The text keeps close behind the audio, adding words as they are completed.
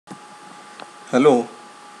Hello,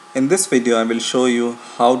 in this video I will show you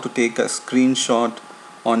how to take a screenshot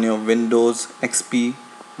on your Windows XP,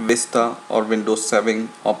 Vista or Windows 7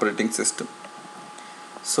 operating system.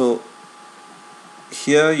 So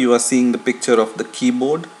here you are seeing the picture of the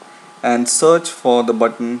keyboard and search for the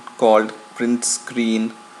button called print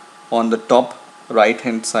screen on the top right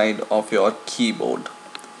hand side of your keyboard.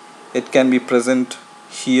 It can be present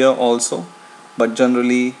here also, but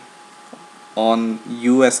generally on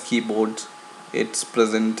US keyboards it's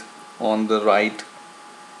present on the right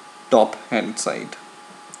top hand side.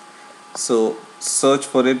 So search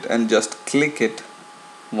for it and just click it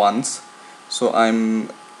once. So I'm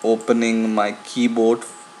opening my keyboard,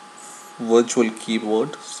 virtual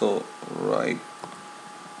keyboard. So right,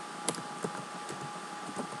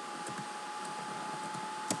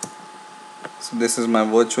 so this is my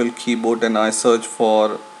virtual keyboard and I search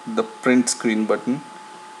for the print screen button.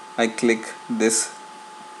 I click this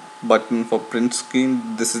button for print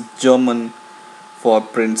screen. This is German for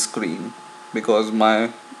print screen because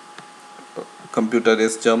my computer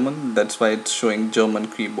is German, that's why it's showing German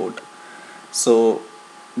keyboard. So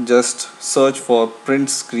just search for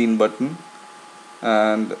print screen button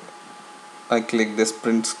and I click this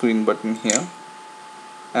print screen button here,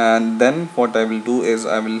 and then what I will do is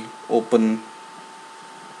I will open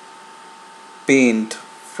Paint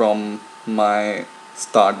from my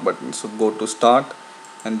start button. So go to start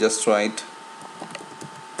and just write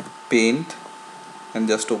Paint and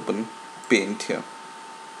just open Paint here.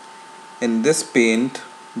 In this Paint,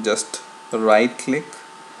 just right click,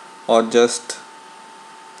 or just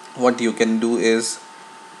what you can do is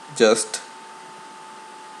just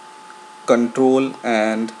Control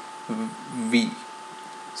and V.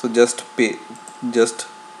 So just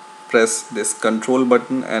press this Control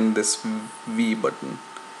button and this V button.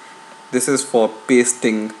 This is for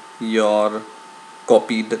pasting your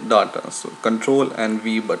copied data. So Control and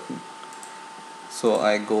V button. So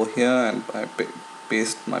I go here and I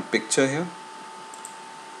paste my picture here,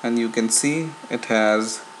 and you can see it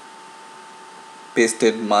has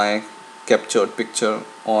pasted my captured picture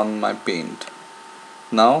on my Paint.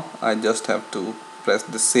 Now I just have to press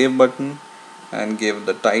the save button and give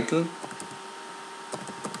the title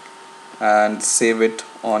and save it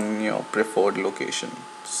on your preferred location.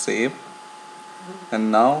 Save,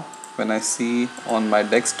 and now when I see on my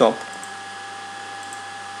desktop,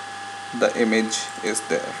 the image is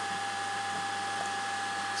there.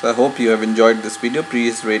 So I hope you have enjoyed this video.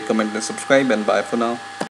 Please rate, comment and subscribe, and bye for now.